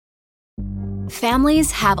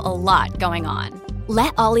Families have a lot going on.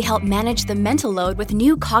 Let Ollie help manage the mental load with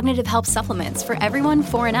new cognitive help supplements for everyone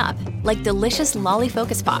 4 and up, like delicious Lolly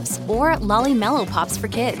Focus Pops or Lolly Mellow Pops for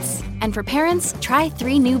kids. And for parents, try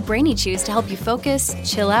 3 new Brainy Chews to help you focus,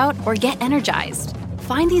 chill out, or get energized.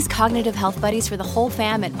 Find these cognitive health buddies for the whole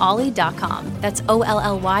fam at ollie.com. That's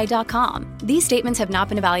OLLY.com. These statements have not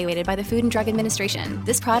been evaluated by the Food and Drug Administration.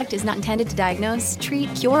 This product is not intended to diagnose,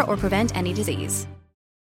 treat, cure, or prevent any disease.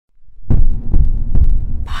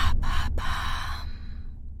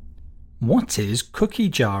 What is cookie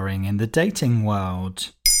jarring in the dating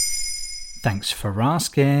world? Thanks for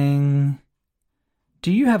asking.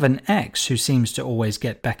 Do you have an ex who seems to always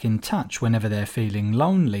get back in touch whenever they're feeling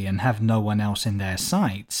lonely and have no one else in their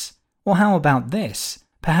sights? Or how about this?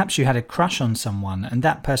 Perhaps you had a crush on someone and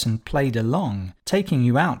that person played along, taking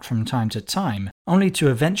you out from time to time, only to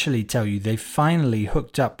eventually tell you they finally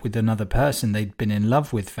hooked up with another person they'd been in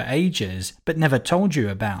love with for ages but never told you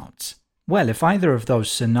about. Well, if either of those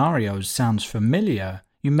scenarios sounds familiar,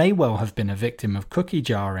 you may well have been a victim of cookie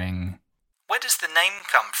jarring. Where does the name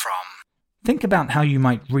come from? Think about how you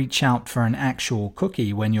might reach out for an actual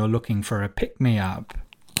cookie when you're looking for a pick-me-up.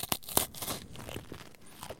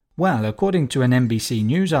 Well, according to an NBC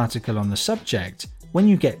News article on the subject, when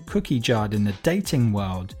you get cookie jarred in the dating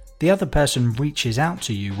world, the other person reaches out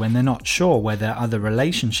to you when they're not sure where their other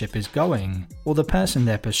relationship is going, or the person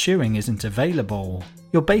they're pursuing isn't available.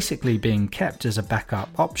 You're basically being kept as a backup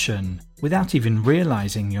option, without even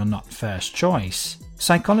realizing you're not first choice.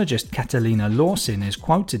 Psychologist Catalina Lawson is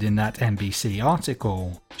quoted in that NBC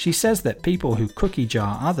article. She says that people who cookie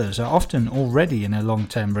jar others are often already in a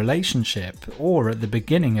long-term relationship, or at the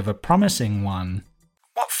beginning of a promising one.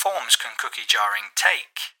 What forms can cookie jarring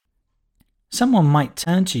take? Someone might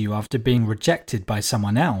turn to you after being rejected by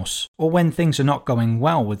someone else, or when things are not going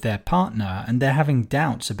well with their partner and they're having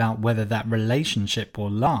doubts about whether that relationship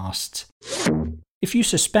will last. If you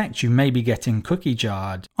suspect you may be getting cookie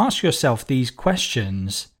jarred, ask yourself these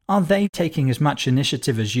questions. Are they taking as much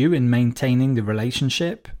initiative as you in maintaining the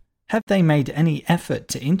relationship? Have they made any effort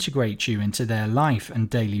to integrate you into their life and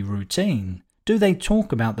daily routine? Do they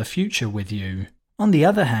talk about the future with you? On the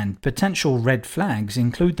other hand, potential red flags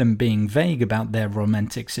include them being vague about their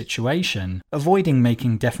romantic situation, avoiding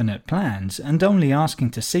making definite plans, and only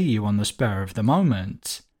asking to see you on the spur of the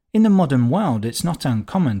moment. In the modern world, it's not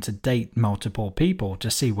uncommon to date multiple people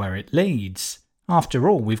to see where it leads. After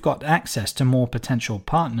all, we've got access to more potential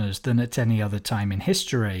partners than at any other time in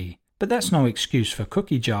history. But that's no excuse for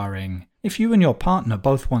cookie jarring. If you and your partner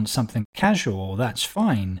both want something casual, that's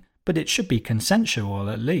fine, but it should be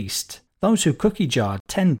consensual at least. Those who cookie jar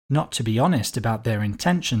tend not to be honest about their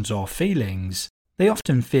intentions or feelings. They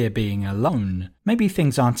often fear being alone. Maybe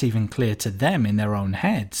things aren't even clear to them in their own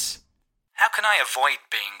heads. How can I avoid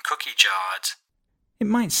being cookie jarred? It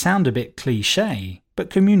might sound a bit cliché,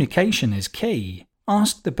 but communication is key.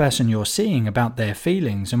 Ask the person you're seeing about their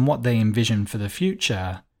feelings and what they envision for the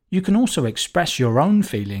future. You can also express your own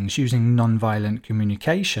feelings using non-violent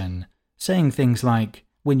communication, saying things like,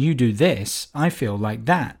 "When you do this, I feel like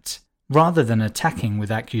that," rather than attacking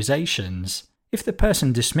with accusations. If the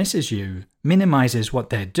person dismisses you, minimizes what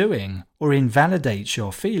they're doing, or invalidates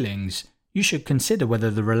your feelings, you should consider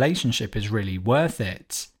whether the relationship is really worth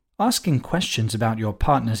it. Asking questions about your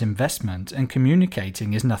partner's investment and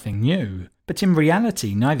communicating is nothing new, but in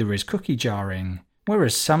reality neither is cookie jarring.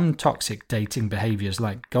 Whereas some toxic dating behaviors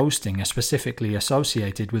like ghosting are specifically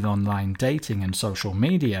associated with online dating and social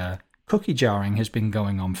media, cookie jarring has been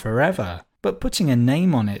going on forever. But putting a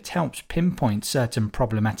name on it helps pinpoint certain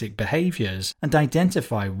problematic behaviors and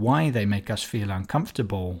identify why they make us feel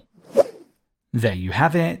uncomfortable. There you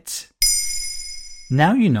have it.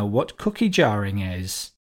 Now you know what cookie jarring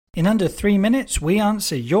is. In under 3 minutes, we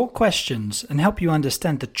answer your questions and help you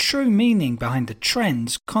understand the true meaning behind the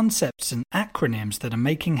trends, concepts, and acronyms that are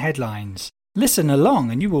making headlines. Listen along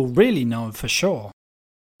and you will really know for sure.